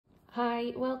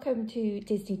Hi, welcome to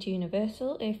Disney to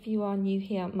Universal. If you are new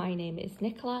here, my name is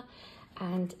Nicola,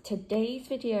 and today's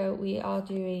video we are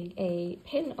doing a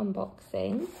pin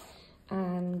unboxing,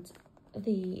 and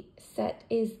the set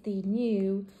is the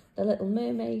Little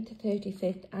Mermaid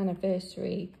 35th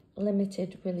anniversary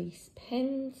limited release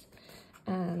pins.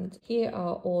 And here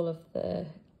are all of the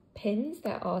pins.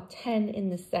 There are 10 in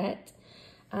the set,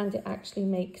 and it actually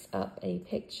makes up a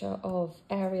picture of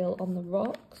Ariel on the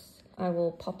rocks. I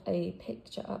will pop a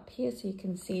picture up here so you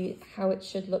can see how it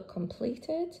should look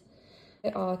completed.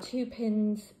 There are 2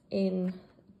 pins in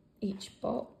each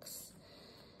box.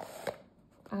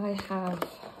 I have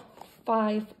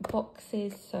 5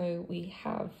 boxes, so we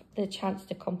have the chance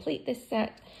to complete this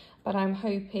set, but I'm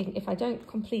hoping if I don't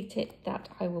complete it that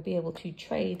I will be able to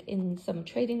trade in some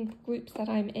trading groups that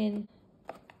I'm in.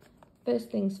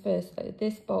 First things first though,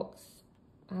 this box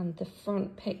and the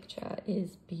front picture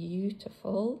is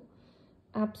beautiful.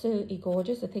 Absolutely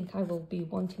gorgeous. I think I will be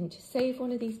wanting to save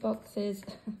one of these boxes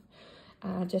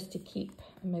just to keep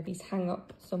and maybe hang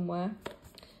up somewhere.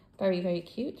 Very, very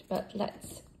cute. But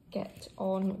let's get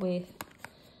on with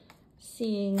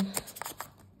seeing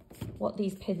what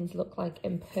these pins look like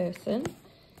in person,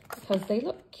 because they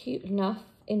look cute enough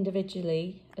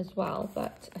individually as well,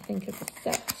 but I think as a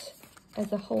set,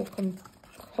 as a whole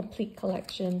complete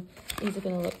collection, these are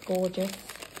going to look gorgeous.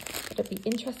 It'll be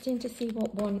interesting to see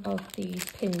what one of these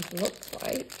pins looks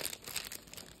like.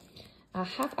 I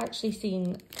have actually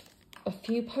seen a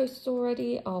few posts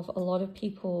already of a lot of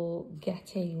people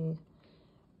getting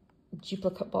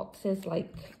duplicate boxes,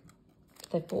 like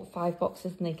they've bought 5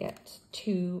 boxes and they get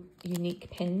 2 unique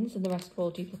pins and the rest are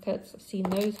all duplicates. I've seen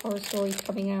those horror stories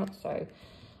coming out, so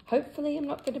hopefully I'm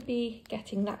not going to be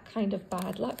getting that kind of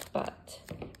bad luck, but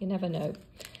you never know.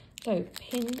 So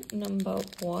pin number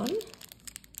 1.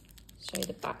 Show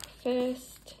the back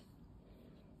first.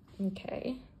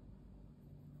 Okay.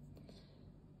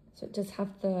 So it does have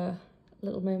the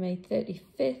Little Mermaid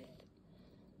 35th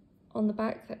on the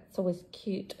back. That's always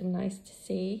cute and nice to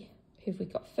see. Who've we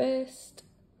got first?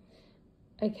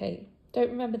 Okay,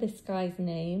 don't remember this guy's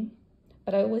name,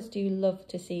 but I always do love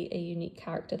to see a unique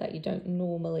character that you don't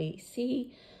normally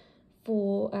see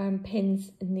for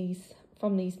pins in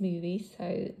from these movies.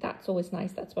 So that's always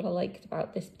nice. That's what I liked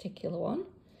about this particular one.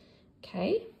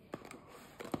 Okay.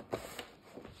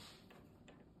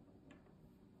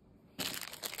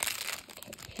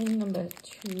 Pin number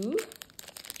 2.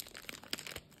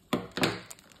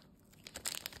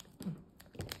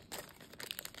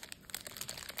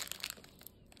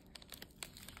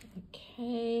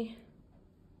 Okay.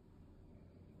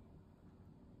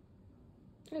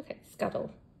 Okay,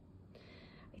 Scuttle.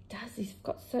 It does, he's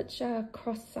got such a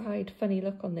cross-eyed funny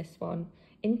look on this one.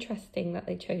 Interesting that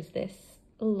they chose this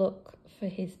look for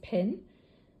his pin,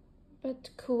 but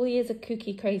cool. He is a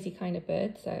kooky crazy kind of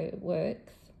bird, so it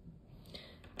works.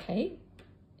 Okay,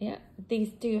 yeah, these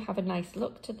do have a nice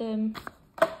look to them,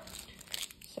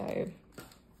 so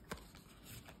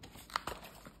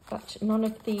but none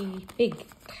of the big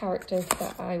characters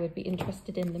that I would be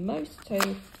interested in the most so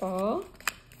far.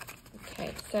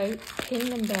 Okay, so pin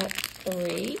number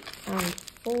 3 and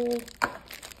 4. Okay,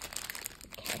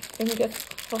 fingers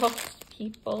crossed,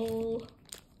 people.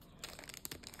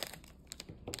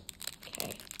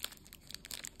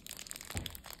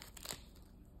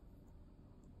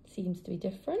 Seems to be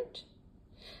different.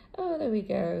 Oh, there we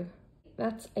go.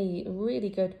 That's a really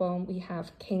good one. We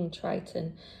have King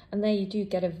Triton, and there you do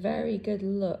get a very good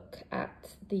look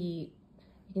at you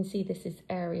can see this is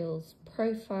Ariel's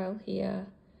profile here.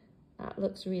 That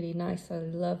looks really nice. I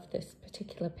love this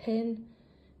particular pin.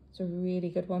 It's a really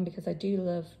good one because I do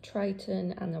love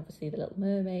Triton and obviously the Little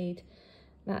Mermaid.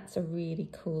 That's a really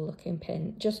cool looking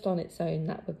pin. Just on its own,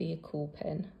 that would be a cool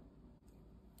pin.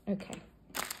 Okay.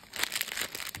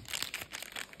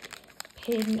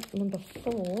 Pin number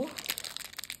 4.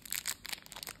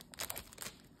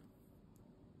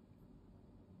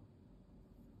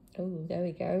 Oh, there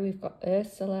we go. We've got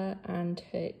Ursula and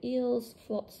her eels,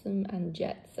 Flotsam and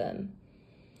Jetsam.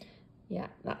 Yeah,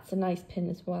 that's a nice pin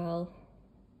as well.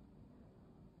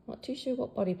 Not too sure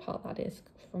what body part that is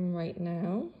from right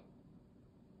now.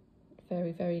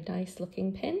 Very, very nice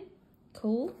looking pin.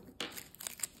 Cool.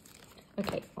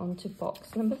 Okay, on to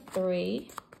box number 3.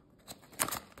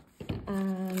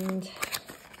 And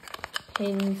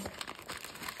pins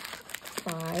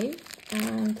 5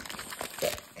 and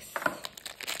 6.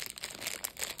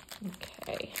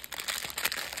 Okay.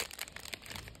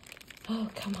 Oh,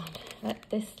 come on. Let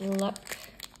this luck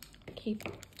keep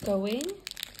going.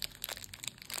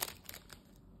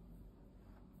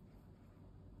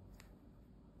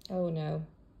 Oh no.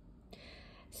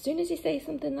 soon as you say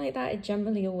something like that, it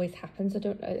generally always happens. I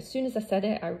don't know. As soon as I said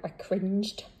it, I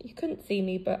cringed. You couldn't see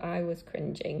me, but I was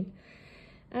cringing.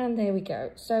 And there we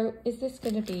go. So is this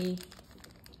going to be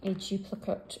a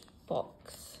duplicate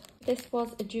box? If this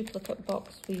was a duplicate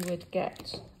box, we would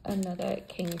get another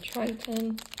King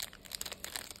Triton.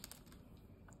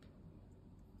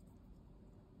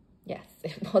 Yes,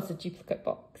 it was a duplicate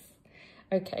box.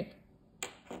 Okay.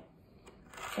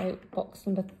 So box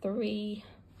number 3.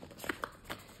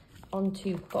 On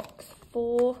to box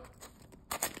 4.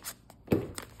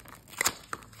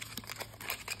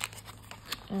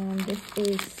 And this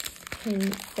is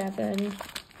pin 7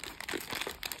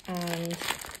 and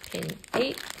pin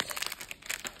 8.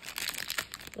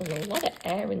 There's a lot of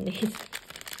air in these.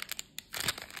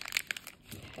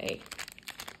 Okay.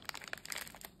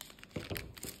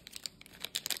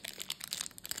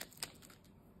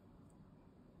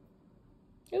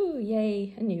 Oh,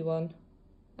 yay, a new one.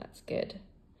 That's good.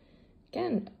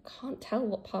 Again, can't tell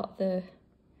what part of the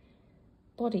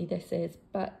body this is,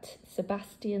 but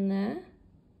Sebastian there.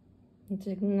 It's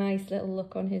a nice little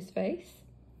look on his face.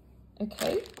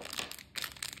 Okay.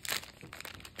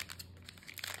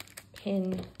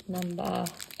 Pin number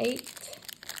 8.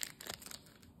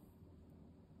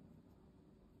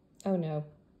 Oh no.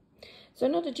 So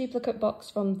not a duplicate box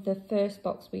from the first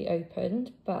box we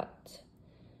opened, but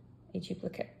a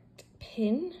duplicate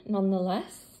pin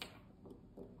nonetheless.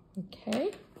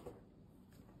 Okay.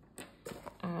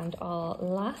 And our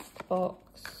last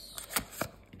box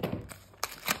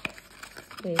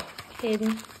with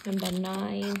pin number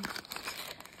 9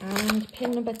 and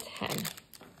pin number 10.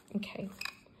 Okay.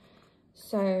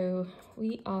 So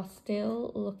we are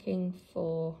still looking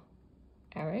for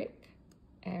Eric,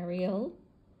 Ariel,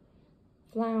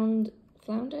 Flounder,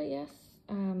 yes.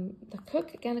 The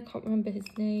cook, again, I can't remember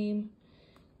his name.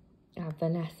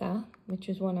 Vanessa, which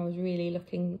was one I was really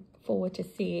looking forward to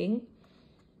seeing.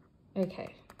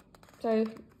 Okay, so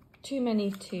too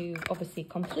many to obviously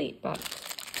complete, but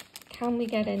can we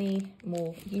get any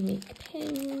more unique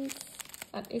pins?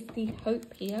 That is the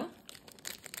hope here.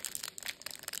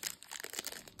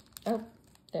 Oh,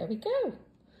 there we go.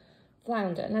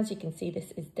 Flounder, and as you can see,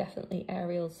 this is definitely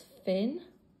Ariel's fin.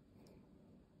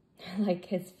 I like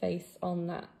his face on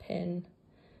that pin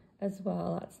as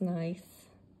well, that's nice.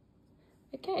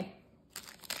 Okay,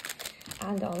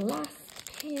 and our last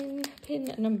pin,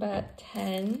 pin number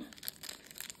 10.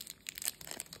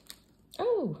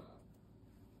 Oh,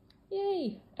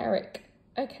 yay, Eric.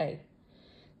 Okay,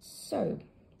 so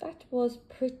that was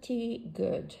pretty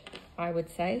good, I would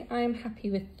say. I am happy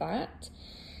with that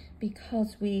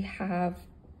because we have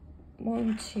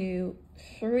 1, 2,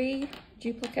 3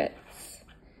 duplicates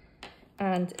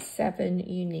and 7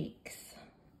 uniques.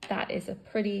 That is a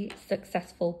pretty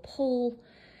successful pull.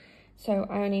 So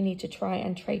I only need to try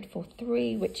and trade for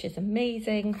 3, which is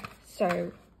amazing.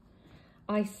 So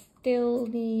I still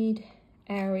need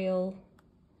Ariel,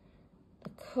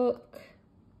 the cook,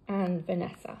 and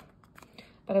Vanessa.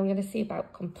 But I'm going to see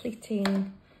about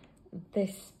completing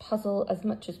this puzzle as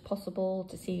much as possible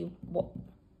to see what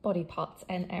body parts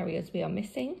and areas we are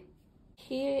missing.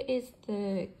 Here is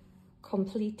the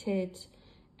completed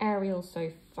Ariel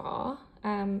so far.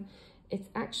 It's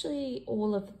actually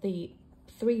all of the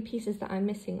 3 pieces that I'm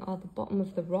missing are the bottom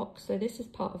of the rock, so this is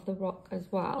part of the rock as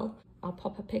well. I'll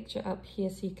pop a picture up here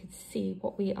so you can see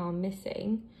what we are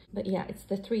missing, but yeah, it's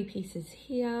the 3 pieces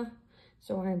here.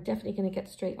 So I'm definitely going to get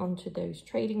straight onto those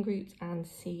trading groups and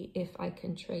see if I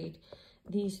can trade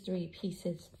these 3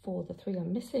 pieces for the 3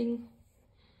 I'm missing.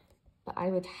 But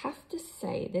I would have to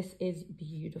say this is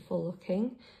beautiful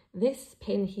looking. This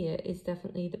pin here is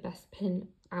definitely the best pin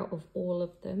out of all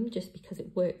of them, just because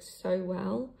it works so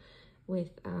well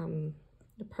with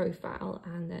the profile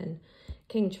and then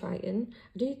King Triton.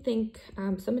 I do think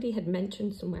somebody had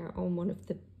mentioned somewhere on one of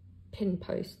the pin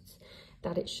posts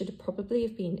that it should probably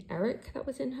have been Eric that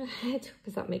was in her head,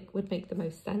 because that would make the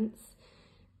most sense.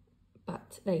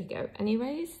 But there you go.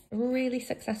 Anyways, really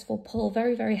successful pull.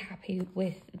 Very, very happy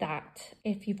with that.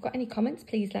 If you've got any comments,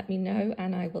 please let me know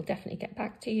and I will definitely get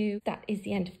back to you. That is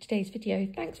the end of today's video.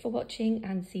 Thanks for watching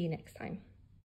and see you next time.